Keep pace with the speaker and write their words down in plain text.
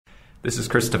This is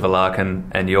Christopher Larkin,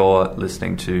 and you're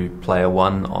listening to Player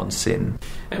One on SYN.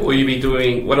 What else will you be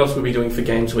doing for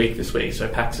Games Week this week? So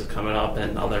PAX is coming up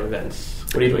and other events.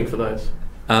 What are you doing for those?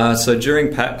 So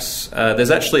during PAX,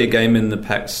 there's actually a game in the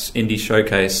PAX Indie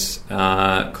Showcase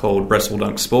called Wrestle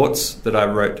Dunk Sports that I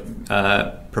wrote,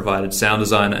 provided sound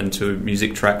design and 2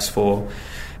 music tracks for,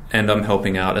 and I'm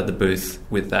helping out at the booth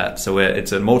with that. So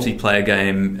it's a multiplayer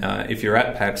game. If you're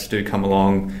at PAX, do come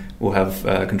along. We'll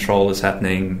have controllers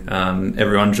happening.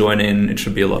 Everyone join in. It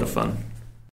should be a lot of fun.